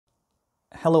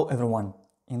Hello everyone.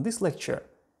 In this lecture,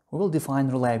 we will define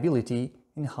reliability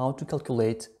and how to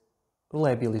calculate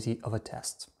reliability of a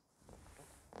test.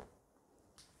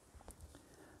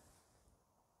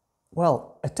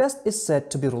 Well, a test is said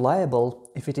to be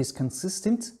reliable if it is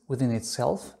consistent within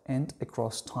itself and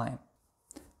across time.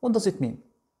 What does it mean?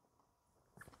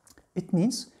 It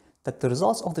means that the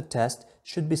results of the test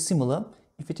should be similar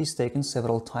if it is taken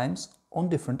several times on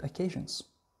different occasions.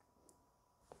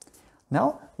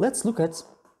 Now, let's look at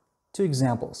two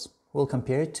examples. We'll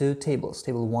compare two tables,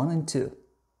 table 1 and 2.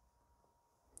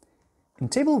 In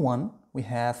table 1, we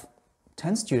have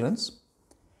 10 students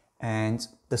and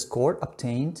the score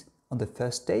obtained on the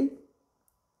first day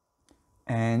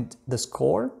and the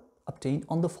score obtained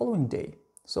on the following day.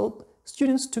 So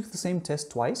students took the same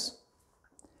test twice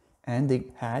and they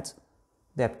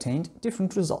obtained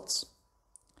different results.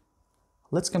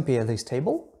 Let's compare this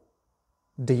table,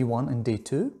 day 1 and day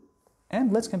 2,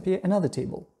 and let's compare another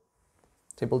table,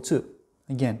 table 2.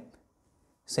 Again,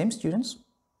 same students,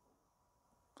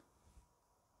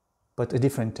 but a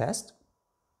different test,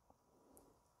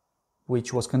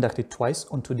 which was conducted twice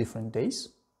on 2 different days.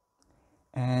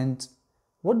 And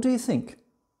what do you think?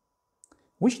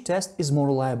 Which test is more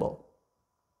reliable?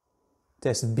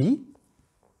 Test B,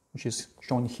 which is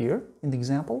shown here in the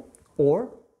example, or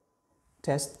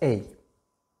test A?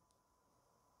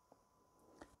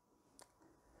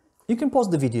 You can pause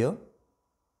the video,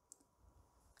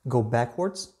 go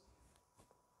backwards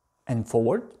and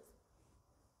forward,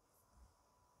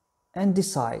 and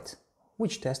decide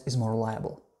which test is more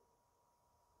reliable.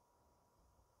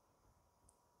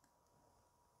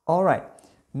 All right,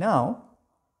 now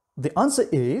the answer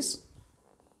is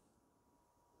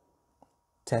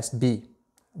test B.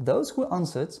 Those who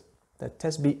answered that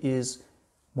test B is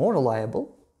more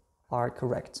reliable are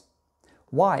correct.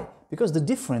 Why? Because the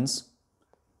difference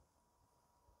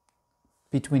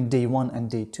between day 1 and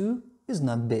day 2 is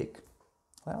not big.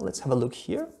 Well, let's have a look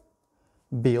here.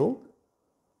 Bill,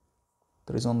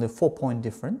 there is only a 4-point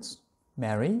difference.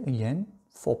 Mary, again,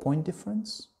 4-point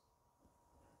difference.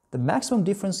 The maximum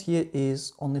difference here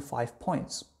is only 5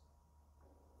 points.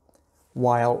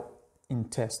 While in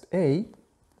test A,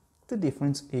 the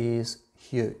difference is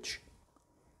huge.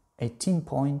 18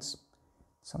 points,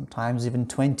 sometimes even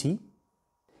 20,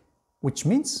 which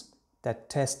means that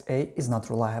test A is not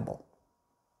reliable.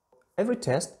 Every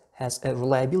test has a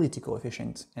reliability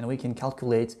coefficient, and we can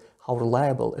calculate how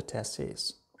reliable a test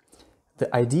is.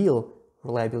 The ideal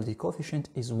reliability coefficient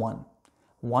is 1.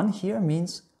 1 here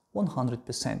means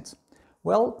 100%.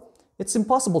 Well, it's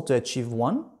impossible to achieve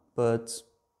 1, but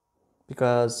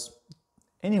because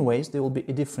anyways there will be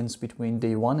a difference between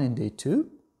day 1 and day 2.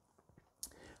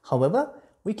 However,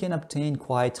 we can obtain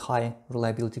quite high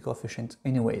reliability coefficient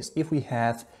anyways if we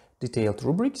have detailed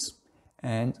rubrics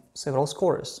and several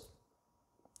scorers,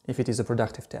 if it is a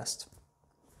productive test.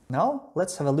 Now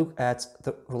let's have a look at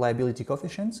the reliability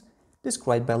coefficients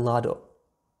described by Lado.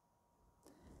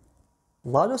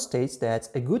 Lado states that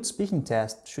a good speaking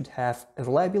test should have a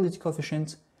reliability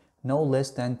coefficient no less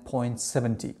than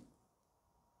 0.70.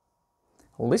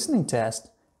 A listening test,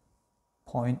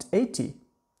 0.80.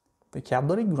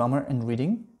 Vocabulary, grammar and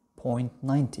reading,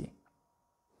 0.90.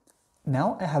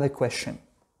 Now I have a question.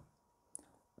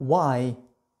 Why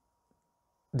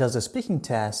does a speaking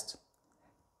test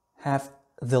have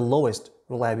the lowest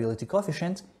reliability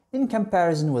coefficient in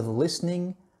comparison with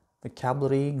listening,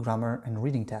 vocabulary, grammar and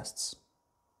reading tests?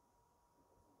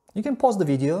 You can pause the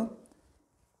video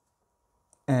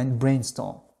and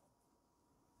brainstorm.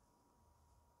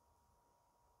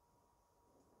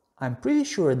 I'm pretty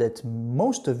sure that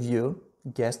most of you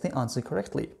guessed the answer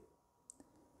correctly.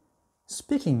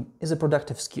 Speaking is a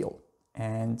productive skill,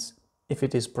 and if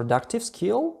it is productive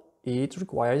skill, it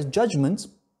requires judgment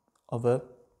of a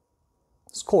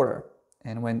scorer.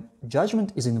 And when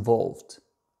judgment is involved,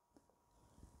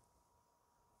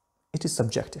 it is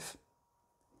subjective.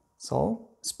 So,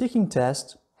 speaking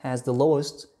test has the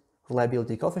lowest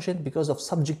reliability coefficient because of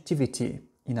subjectivity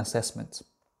in assessment,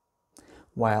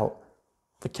 while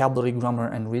vocabulary, grammar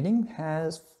and reading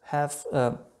have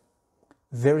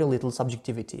very little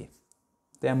subjectivity.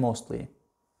 They are mostly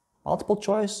multiple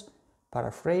choice,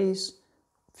 paraphrase,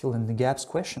 fill in the gaps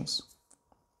questions.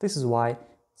 This is why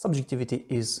subjectivity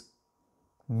is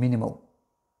minimal.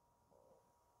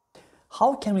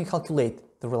 How can we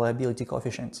calculate the reliability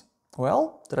coefficient?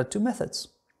 Well, there are two methods: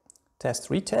 test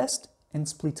retest and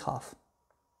split half.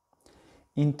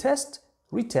 In test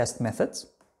retest methods,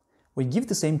 we give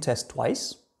the same test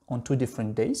twice on 2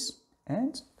 different days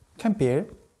and compare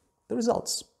the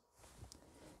results.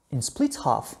 In split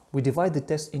half, we divide the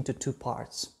test into 2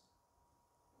 parts.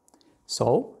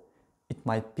 So It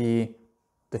might be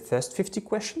the first 50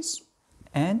 questions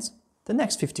and the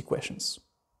next 50 questions.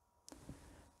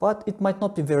 But it might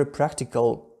not be very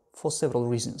practical for several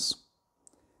reasons.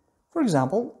 For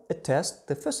example, a test,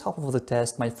 the first half of the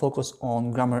test might focus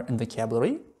on grammar and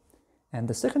vocabulary, and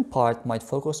the second part might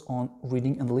focus on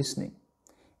reading and listening.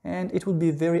 And it would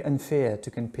be very unfair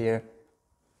to compare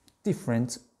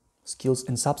different skills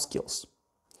and sub-skills.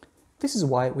 This is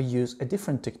why we use a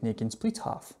different technique in split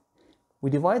half. We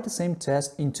divide the same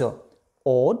test into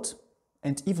odd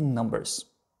and even numbers.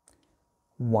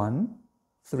 1,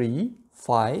 3,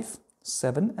 5,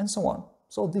 7, and so on.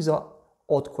 So these are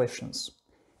odd questions.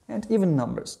 And even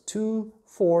numbers, 2,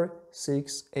 4,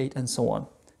 6, 8, and so on.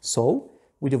 So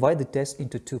we divide the test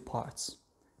into two parts,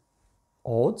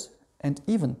 odd and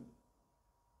even.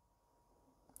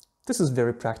 This is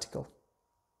very practical.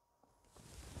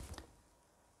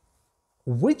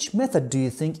 Which method do you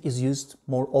think is used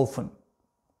more often?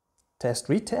 Test,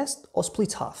 retest, or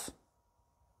split half?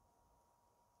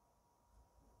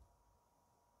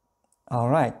 All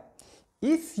right.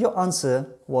 If your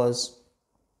answer was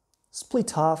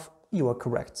split half, you are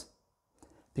correct,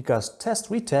 because test,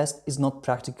 retest is not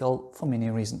practical for many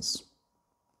reasons.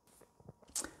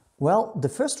 Well, the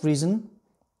first reason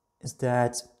is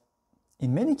that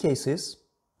in many cases,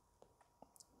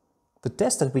 the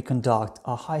tests that we conduct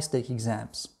are high-stake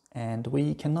exams, and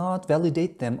we cannot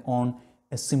validate them on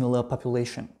a similar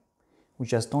population. We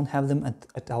just don't have them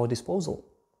at our disposal.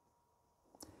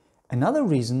 Another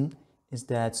reason is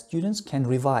that students can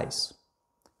revise.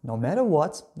 No matter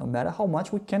what, no matter how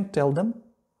much we can tell them,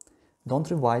 don't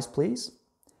revise, please.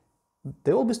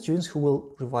 There will be students who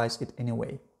will revise it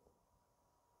anyway.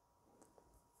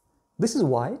 This is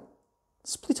why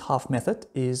split half method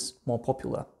is more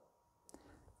popular.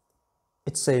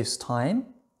 It saves time,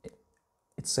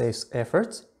 it saves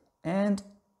effort, and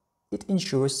it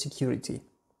ensures security.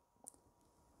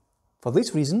 For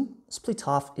this reason, split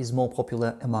half is more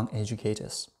popular among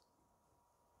educators.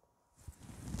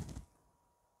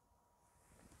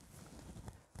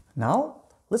 Now,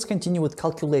 let's continue with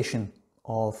calculation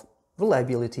of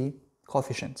reliability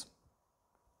coefficient.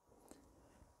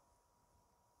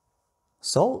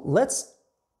 So let's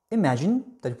imagine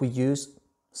that we use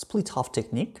split half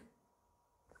technique.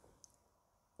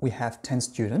 We have 10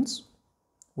 students.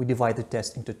 We divide the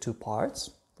test into two parts,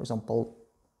 for example,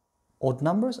 odd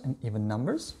numbers and even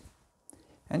numbers.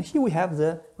 And here we have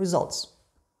the results.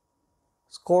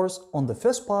 Scores on the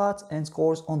first part and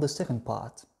scores on the second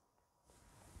part.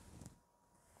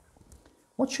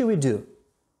 What should we do?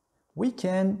 We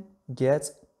can get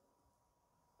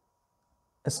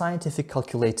a scientific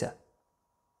calculator,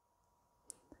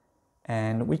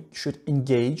 and we should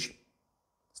engage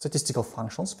statistical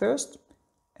functions first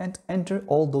and enter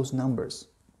all those numbers.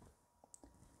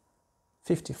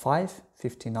 55,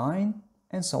 59,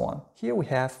 and so on. Here we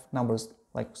have numbers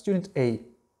like student A,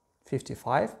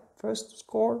 55, first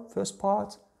score, first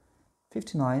part,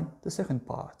 59, the second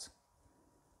part.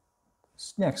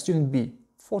 Next, student B,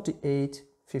 48,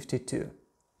 52,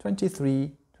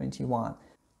 23, 21.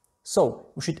 So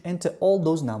we should enter all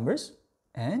those numbers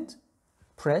and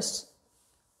press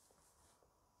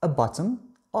a button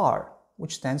R,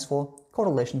 which stands for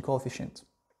correlation coefficient.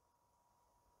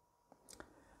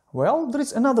 Well, there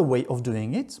is another way of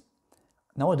doing it.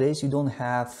 Nowadays, you don't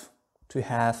have to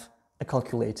have a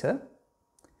calculator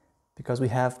because we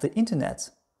have the internet.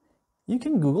 You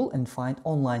can Google and find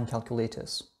online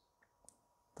calculators.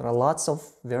 There are lots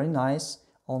of very nice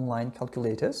online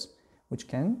calculators which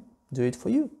can do it for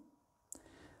you.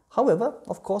 However,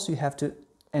 of course, you have to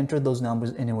enter those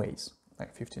numbers anyways,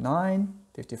 like 59,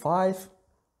 55,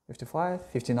 55,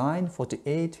 59,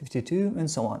 48, 52,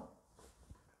 and so on.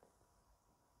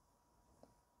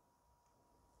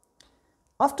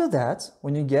 After that,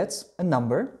 when you get a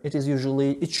number,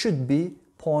 it should be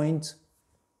point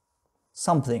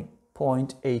something,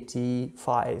 0.85,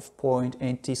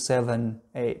 0.87,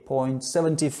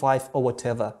 0.75 or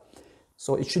whatever.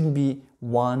 So it shouldn't be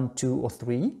 1, 2 or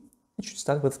 3. It should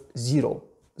start with 0,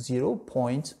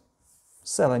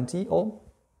 0.70 or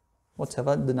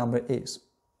whatever the number is.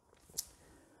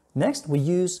 Next, we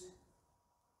use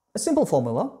a simple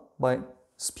formula by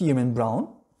Spearman-Brown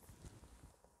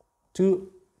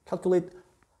to calculate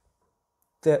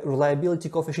the reliability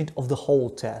coefficient of the whole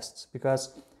test,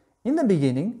 because in the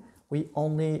beginning we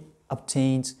only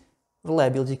obtained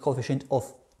reliability coefficient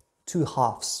of 2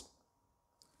 halves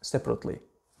separately.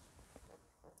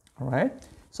 All right,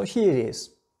 so here it is.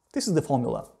 This is the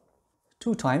formula.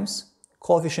 2 times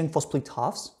coefficient for split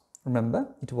halves. Remember,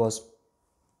 it was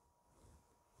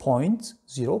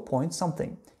 0.0 point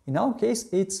something. In our case,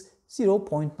 it's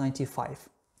 0.95.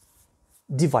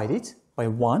 divided by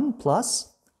 1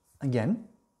 plus, again,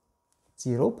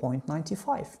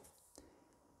 0.95.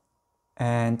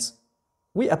 And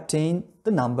we obtain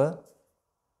the number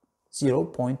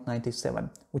 0.97,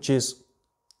 which is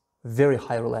very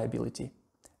high reliability.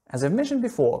 As I've mentioned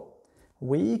before,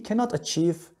 we cannot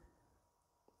achieve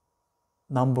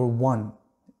number 1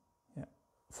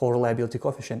 for reliability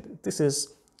coefficient. This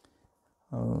is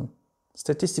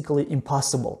statistically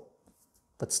impossible,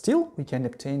 but still we can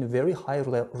obtain a very high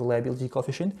reliability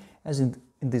coefficient as in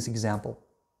this example.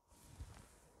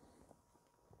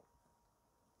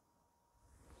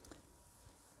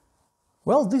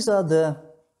 Well, these are the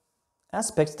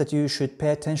aspects that you should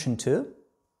pay attention to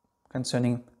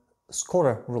concerning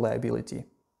scorer reliability.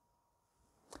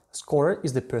 A scorer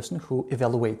is the person who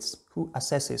evaluates, who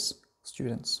assesses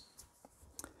students.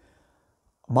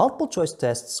 Multiple choice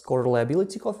tests score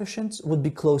reliability coefficients would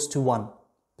be close to 1,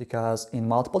 because in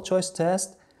multiple choice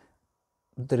test,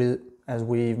 there is, as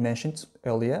we mentioned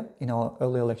earlier in our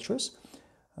earlier lectures,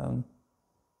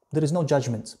 there is no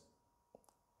judgment.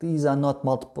 These are not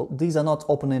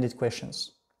open-ended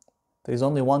questions. There is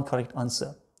only one correct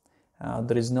answer.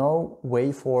 There is no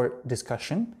way for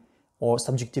discussion or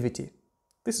subjectivity.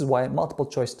 This is why multiple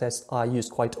choice tests are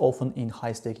used quite often in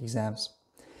high-stake exams.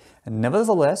 And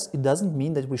nevertheless, it doesn't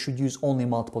mean that we should use only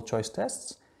multiple choice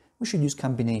tests. We should use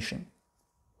combination.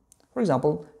 For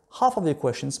example, half of the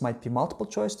questions might be multiple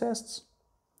choice tests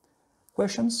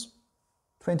questions,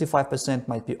 25%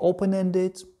 might be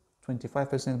open-ended,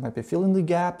 25% might be fill in the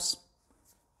gaps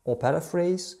or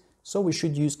paraphrase. So we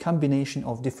should use combination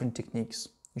of different techniques.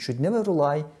 You should never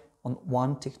rely on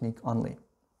one technique only.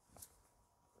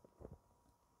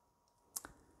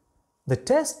 The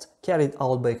test carried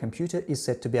out by a computer is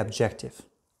said to be objective.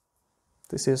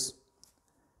 This is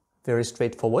very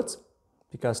straightforward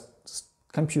because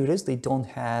computers, they don't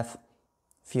have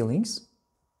feelings.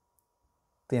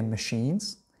 They are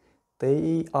machines.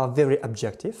 They are very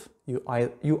objective. You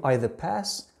either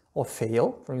pass or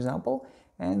fail, for example,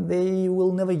 and they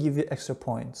will never give you extra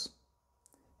points.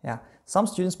 Yeah, some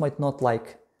students might not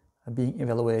like being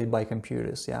evaluated by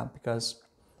computers, yeah, because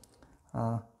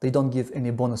they don't give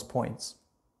any bonus points.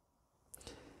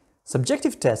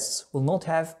 Subjective tests will not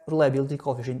have reliability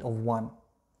coefficient of 1,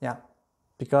 yeah,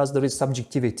 because there is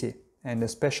subjectivity, and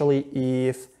especially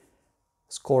if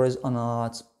scorers are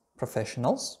not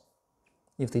professionals,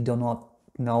 if they do not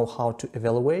know how to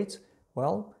evaluate,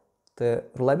 well, the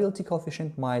reliability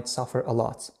coefficient might suffer a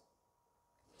lot.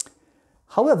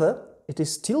 However, it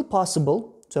is still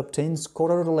possible to obtain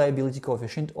scorer reliability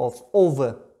coefficient of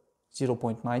over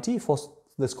 0.90 for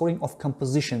the scoring of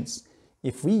compositions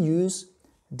if we use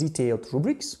detailed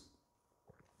rubrics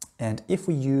and if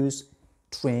we use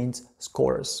trained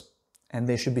scorers. And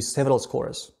there should be several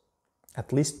scorers,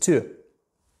 at least 2.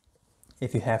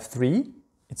 If you have 3,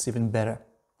 it's even better.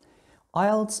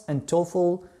 IELTS and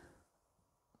TOEFL,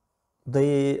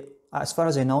 as far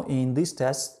as I know, in these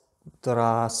tests, there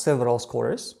are several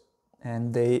scorers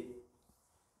and they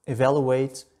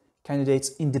evaluate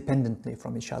candidates independently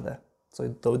from each other. So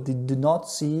they do not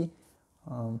see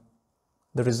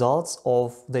the results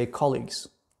of their colleagues,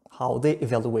 how they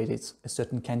evaluated a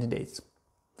certain candidate.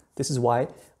 This is why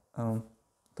the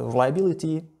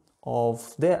reliability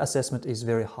of their assessment is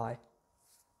very high.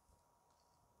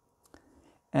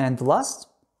 And last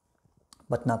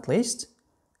but not least,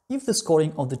 if the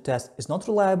scoring of the test is not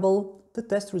reliable, the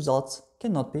test results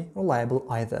cannot be reliable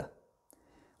either.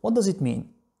 What does it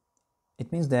mean?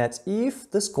 It means that if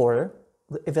the scorer,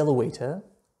 the evaluator,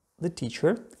 the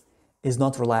teacher is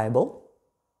not reliable,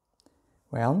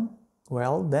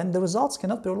 well, then the results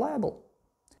cannot be reliable.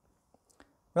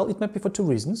 Well, it might be for 2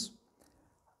 reasons.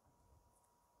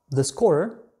 The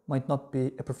scorer might not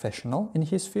be a professional in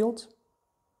his field.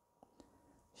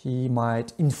 He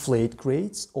might inflate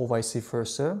grades or vice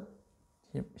versa.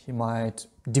 He might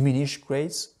diminish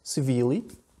grades severely.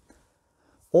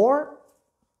 Or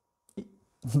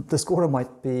the scorer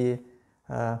might be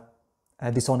a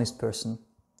dishonest person.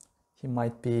 He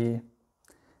might be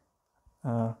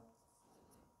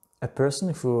a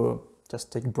person who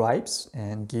just takes bribes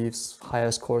and gives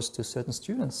higher scores to certain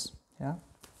students, yeah,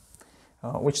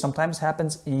 which sometimes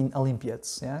happens in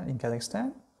Olympiads, yeah, in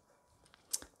Kazakhstan.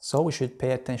 So we should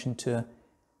pay attention to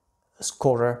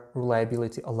scorer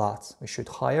reliability a lot. We should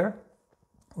hire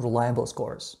reliable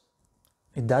scorers.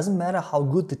 It doesn't matter how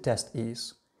good the test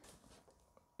is.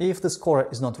 If the scorer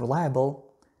is not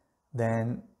reliable,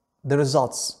 then the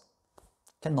results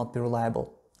cannot be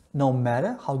reliable, no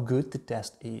matter how good the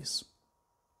test is.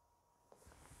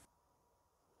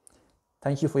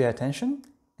 Thank you for your attention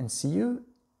and see you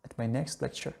at my next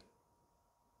lecture.